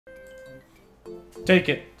Take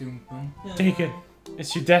it. Take Take it.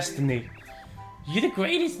 It's your destiny. You're the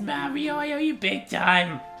greatest, Mario. I owe you big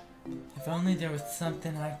time. If only there was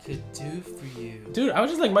something I could do for you. Dude, I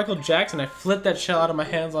was just like Michael Jackson. I flipped that shell out of my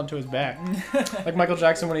hands onto his back. Like Michael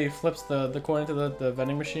Jackson when he flips the coin into the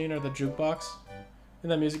vending machine or the jukebox in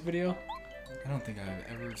that music video. I don't think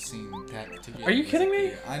I've ever seen that particular. Are you kidding me?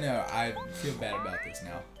 video. I know. I feel bad about this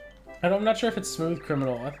now. I'm not sure if it's Smooth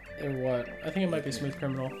Criminal or what. I think it might be Smooth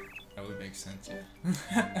Criminal. That would make sense,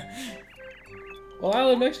 yeah. Well, I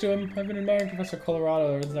live next to him. I've been admiring Professor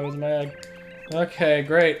Colorado ever since I was in my egg. Okay,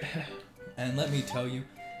 great. And let me tell you,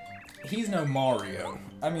 he's no Mario.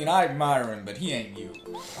 I mean, I admire him, but he ain't you.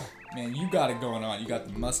 Man, you got it going on. You got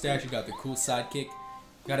the mustache, you got the cool sidekick,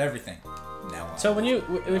 you got everything. Now So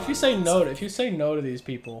if you say no to these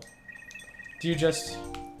people, do you just?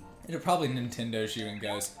 it'll probably Nintendo shoot and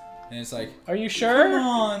goes, and it's like, Are you sure? come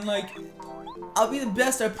on, like, I'll be the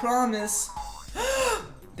best, I promise.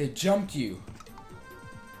 They jumped you.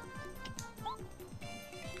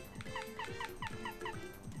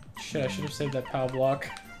 Shit, I should have saved that POW block.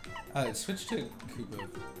 Switch to Koopa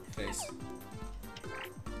face.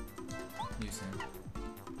 Use him.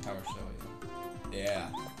 Power Shell, yeah.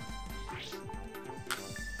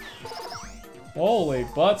 Holy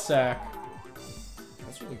butt sack.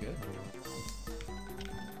 That's really good.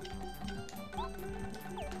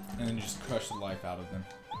 And then you just crush the life out of them.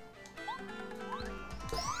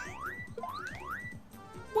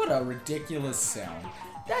 What a ridiculous sound.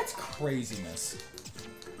 That's craziness.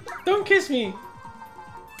 Don't kiss me.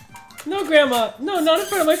 No, Grandma. No, not in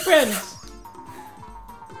front of my friends.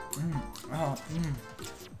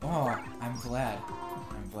 Oh, I'm glad.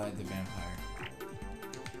 I'm glad the vampire.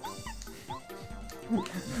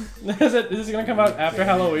 Is this gonna come out after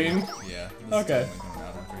Halloween? Yeah. Okay. Is totally coming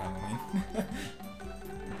out after Halloween.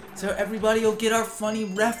 So everybody will get our funny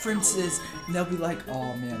references, and they'll be like,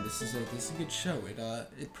 "Oh man, this is a good show.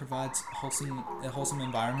 It provides a wholesome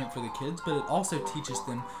environment for the kids, but it also teaches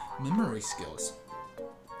them memory skills."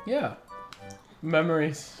 Yeah.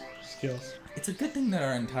 Memories, skills. It's a good thing that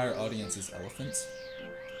our entire audience is elephants.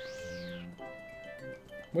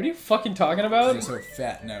 What are you fucking talking about? They're so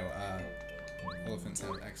fat. No, elephants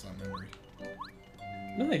have excellent memory.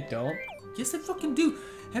 No, they don't. Yes, they fucking do.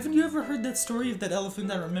 Haven't you ever heard that story of that elephant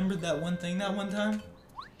that remembered that one thing that one time?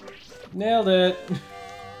 Nailed it.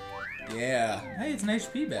 Yeah. Hey, it's an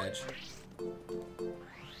HP badge.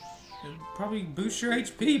 It'll probably boost your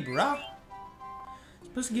HP, brah.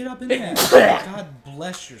 You're supposed to get up in there. God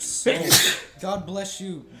bless your soul. God bless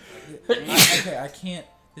you. Okay, I can't.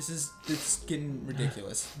 This is getting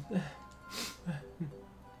ridiculous.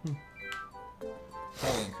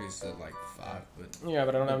 Probably increased at like 5, but Yeah,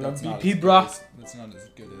 but I don't have no that's not BP, as brah. good as- That's not as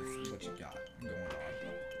good as what you got going on.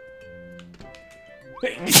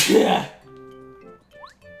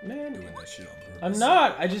 Man, Doing that shit on purpose. I'm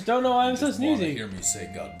not. I just don't know why I'm so Just wanna sneezy. hear me say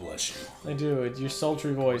God bless you. I do. Your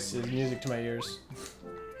sultry voice is music to my ears.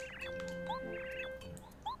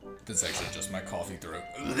 That's actually just my coffee throat.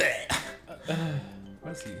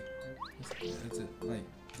 What is he? Is it like,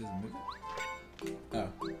 does it move? Oh.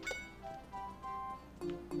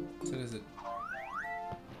 So does it?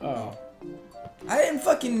 Oh. I didn't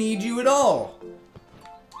fucking need you at all.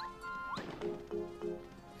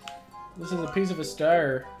 This is a piece of a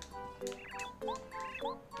star.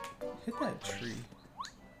 Hit that tree.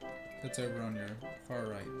 That's over on your far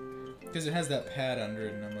right. Because it has that pad under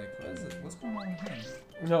it, and I'm like, what is it? What's going on with him?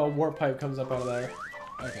 No, a warp pipe comes up out of there.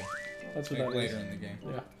 Okay. That's what Like that later is. in the game.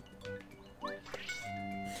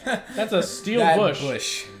 Yeah. That's a steel That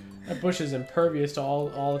bush. That bush is impervious to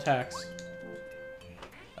all attacks.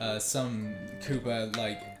 Some Koopa,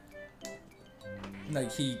 like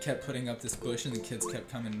he kept putting up this bush and the kids kept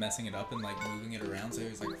coming messing it up and like moving it around, so he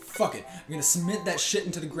was like, fuck it, I'm gonna cement that shit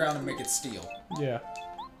into the ground and make it steel. Yeah.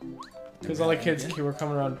 Because all the kids were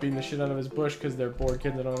coming around beating the shit out of his bush because they're bored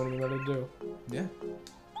kids that don't have anything better to do. Yeah.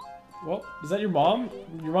 Well, is that your mom?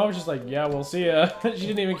 Your mom was just like, yeah, we'll see ya. She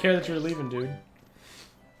didn't even care that you were leaving, dude.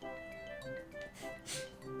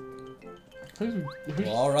 Who's Well,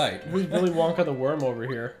 alright. Willy Wonka the worm over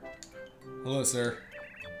here? Hello, sir.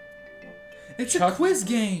 It's Chuck- a quiz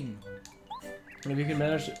game! If you can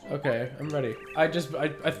manage to... Okay, I'm ready. I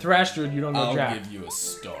thrashed you and you don't know I'll jack. give you a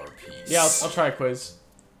star piece. Yeah, I'll try a quiz.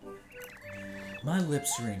 My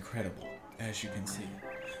lips are incredible, as you can see.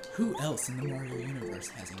 Who else in the Mario universe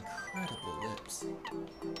has incredible lips?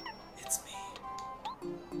 It's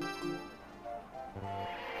me.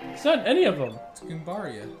 It's not any of them. It's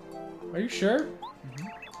Goombaria. Are you sure?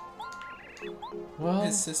 Well,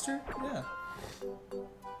 His sister? Yeah.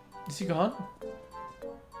 is he gone?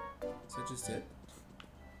 Is that just it?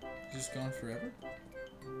 just gone forever?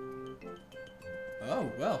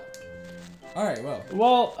 Oh, well. Alright, well.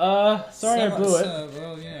 Well, sorry I blew it.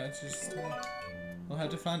 Well, yeah, it's just... we'll have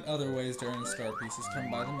to find other ways to earn star pieces. Come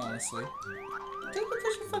by them honestly. Just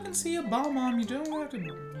because you fucking see a bomb, you don't have to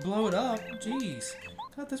blow it up. Jeez.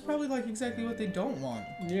 God, that's probably like exactly what they don't want.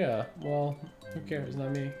 Yeah, well, who cares?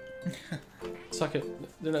 Not me. Suck it.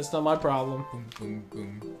 Then that's not my problem. Boom, boom,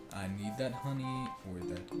 boom. I need that honey or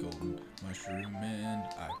that golden mushroom, and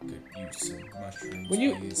I could use some mushrooms,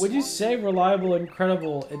 please. When you say reliable and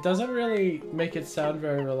credible, it doesn't really make it sound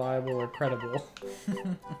very reliable or credible.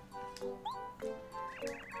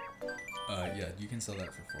 Yeah, you can sell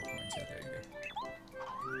that for 4 coins. Yeah, there you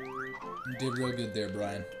go. You did real good there,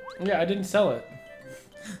 Brian. Yeah, I didn't sell it.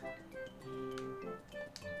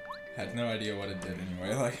 Had no idea what it did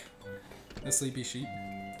anyway. Like, the sleepy sheep.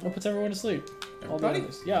 It puts everyone to sleep. Everybody? All the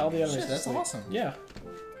enemies. Yeah, all the enemies. Shit, that's awesome. Yeah.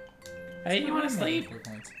 Hey, you want to sleep? 4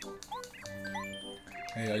 points.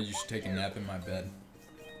 Hey, you should take a nap in my bed.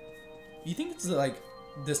 You think it's like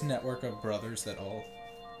this network of brothers that all,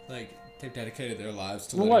 like, they've dedicated their lives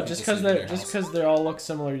to? Well, what? Just because they all look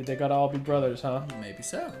similar, they gotta all be brothers, huh? Maybe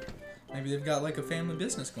so. Maybe they've got like a family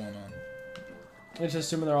business going on. Just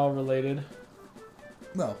assuming they're all related.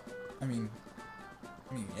 Well, I mean,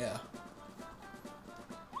 yeah.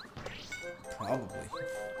 Probably.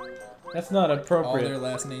 That's not appropriate. All their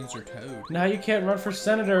last names are Toad. Now you can't run for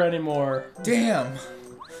senator anymore. Damn!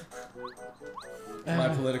 My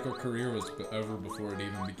political career was over before it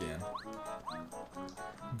even began.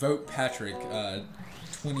 Vote Patrick,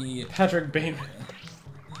 20... Patrick Bateman.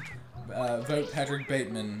 Vote Patrick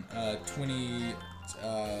Bateman, 20...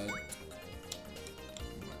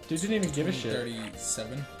 Dude didn't even give a shit.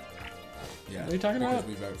 37? Yeah. What are you talking about? Because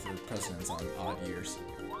we vote for presidents on odd years.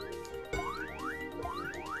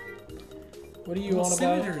 What are you on about?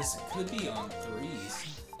 Senators could be on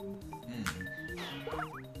 3s.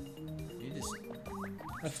 You just...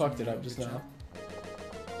 I fucked it up just now.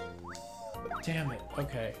 Damn it.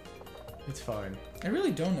 Okay. It's fine. I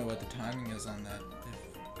really don't know what the timing is on that.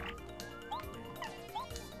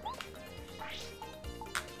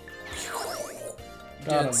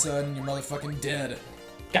 Got him. Dead, son. You're motherfucking dead.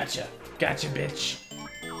 Gotcha. Gotcha, bitch.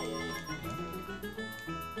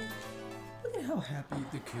 Look at how happy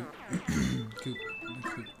the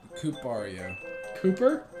Koopario.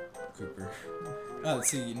 Cooper? Cooper. Oh, let's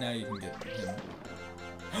see. Now you can get him.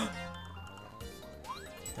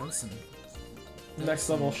 That was some... Next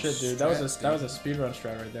level shit, dude. That was a speedrun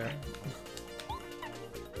strat right there.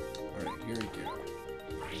 Alright, here we go.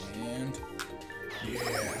 And... yeah.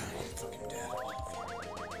 Fucking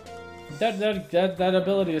dead. That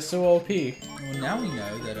ability is so OP. Well, now we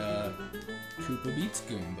know that, Koopa beats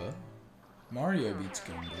Goomba. Mario beats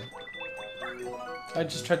Goomba. I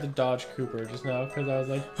just tried to dodge Cooper just now because I was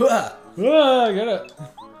like, Hua! ah, get it.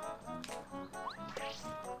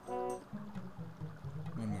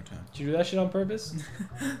 One more time. Did you do that shit on purpose?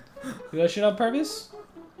 Do that shit on purpose?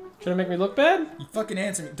 Trying to make me look bad? You fucking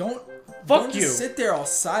answer me. Don't Fuck you! Just sit there all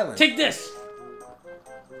silent. Take this!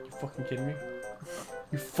 You fucking kidding me?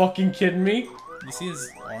 You fucking kidding me? You see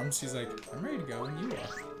his arms? He's like, I'm ready to go when you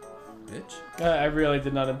are, bitch. I really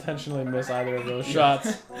did not intentionally miss either of those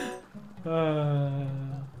shots. Trying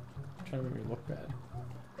to make me look bad.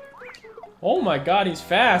 Oh my god, he's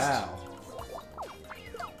fast! Wow.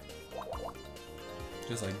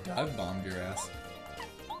 Just like dive bombed your ass.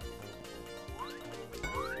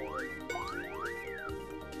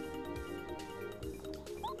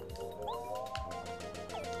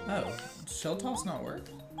 Oh, shell toss not work?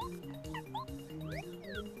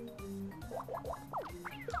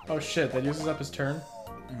 Oh shit, that uses up his turn?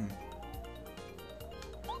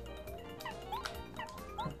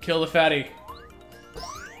 Kill the fatty.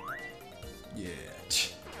 Yeah.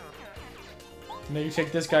 Now you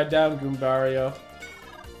take this guy down, Goombario.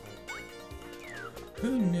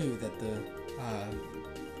 Who knew that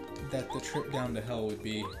the trip down to hell would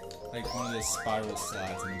be like one of those spiral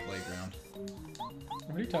slides in the playground?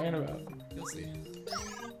 What are you talking about? You'll see.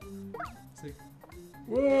 It's like,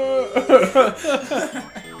 Whoa!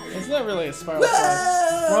 It's not really a spiral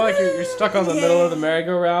slide. More like you're stuck on the middle of the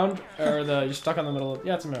merry-go-round, or you're stuck on the middle of,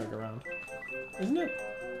 yeah, it's a merry-go-round, isn't it?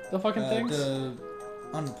 The fucking things.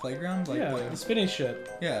 On the playground, like yeah, the spinning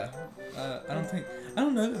shit. Yeah. I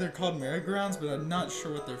don't know that they're called merry-go-rounds, but I'm not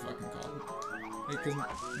sure what they're fucking called. Because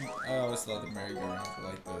I always thought the merry-go-rounds were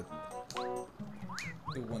like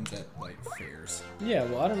the ones at like fairs. Yeah,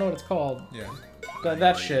 well, I don't know what it's called. Yeah.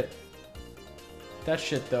 That shit. That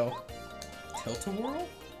shit, though. Tilt-a-whirl?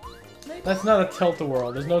 Maybe? That's not a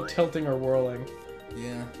tilt-a-whirl. There's no tilting or whirling.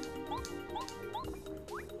 Yeah.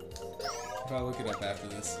 I'll look it up after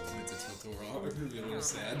this. It's a Tilt-A-Whirl. I'm gonna be a little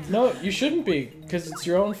sad. No, you shouldn't be, because it's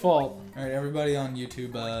your own fault. Alright, everybody on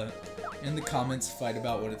YouTube, in the comments, fight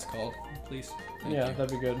about what it's called, please. Thank you. That'd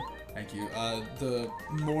be good. Thank you. The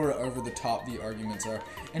more over the top the arguments are,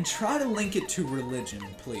 and try to link it to religion,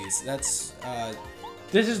 please. That's,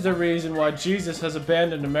 This is the reason why Jesus has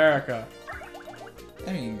abandoned America.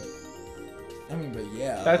 I mean, but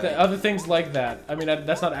yeah. Other things like that. I mean,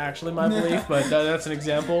 that's not actually my belief, but that's an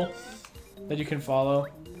example that you can follow.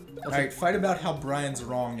 Alright, fight about how Brian's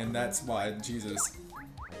wrong, and that's why Jesus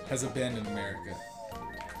has abandoned America.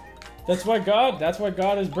 That's why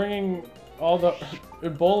God is bringing all the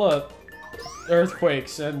Ebola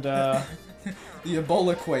earthquakes and the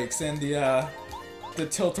Ebola quakes and the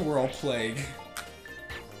Tilt-A-Whirl plague.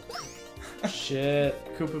 Shit,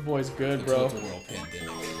 Koopa Boy's good, The bro. Tilt-A-Whirl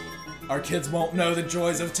pandemic. Our kids won't know the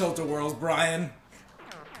joys of Tilt-A-Whirls, Brian.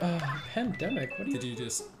 Pandemic? What do you? Did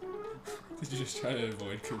you just try to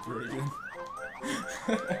avoid Cooper again?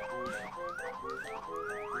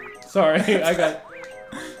 Sorry, I got.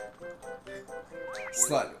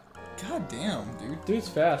 Slut. God damn, dude. Dude's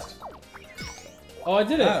fast. Oh, I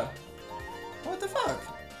did it. Oh. What the fuck?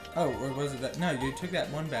 Oh, or was it that? No, you took that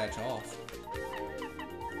one badge off.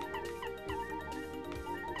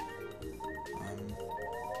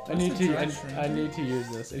 I need to use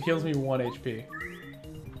this. It heals me 1 HP.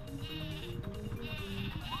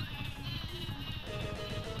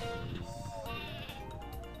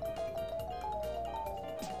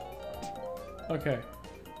 Okay,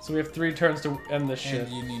 so we have 3 turns to end this shit.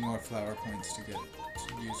 And you need more flower points to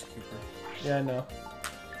use Cooper. Yeah, I know.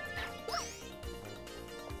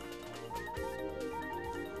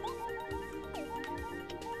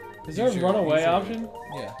 Is there a runaway option?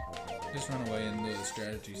 Yeah. Just run away in the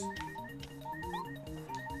strategies.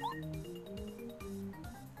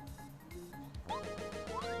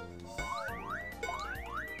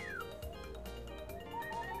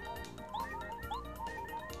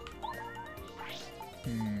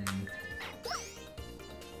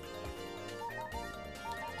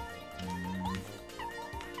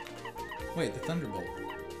 Wait, the Thunderbolt.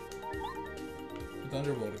 The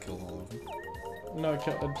Thunderbolt will kill all of them. No,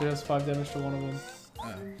 it does 5 damage to one of them.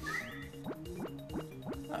 Oh.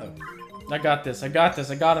 Oh. I got this. I got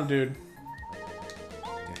him, dude.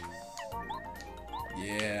 Okay.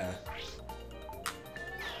 Yeah.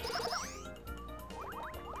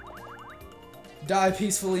 Die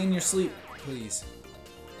peacefully in your sleep, please.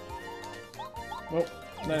 Oh,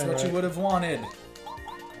 That's what you would have wanted.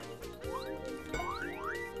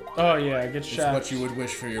 Oh yeah, get shot. It's what you would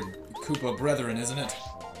wish for your Koopa brethren, isn't it?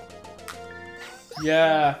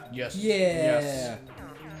 Yeah. Yes. Yeah. Yes.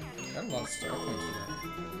 Got a lot of star points for that.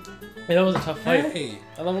 Hey, that was a tough fight. Hey!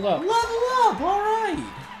 I leveled up. Level up! Alright!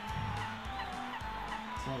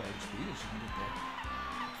 That's a lot of HP that you can get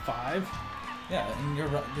 5? there. Yeah, and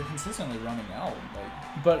you're consistently running out.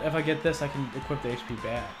 Like. But if I get this, I can equip the HP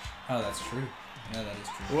badge. Oh, that's true. Yeah, that is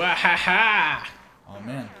true. Wahaha! Oh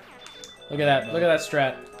man. Look at that. Look at that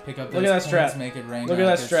strat. Pick up Look those at that strat. coins, make it rain. Look at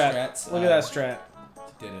that those strat. strats. Look at that strat.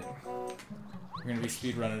 Did it. We're gonna be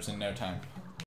speedrunners in no time.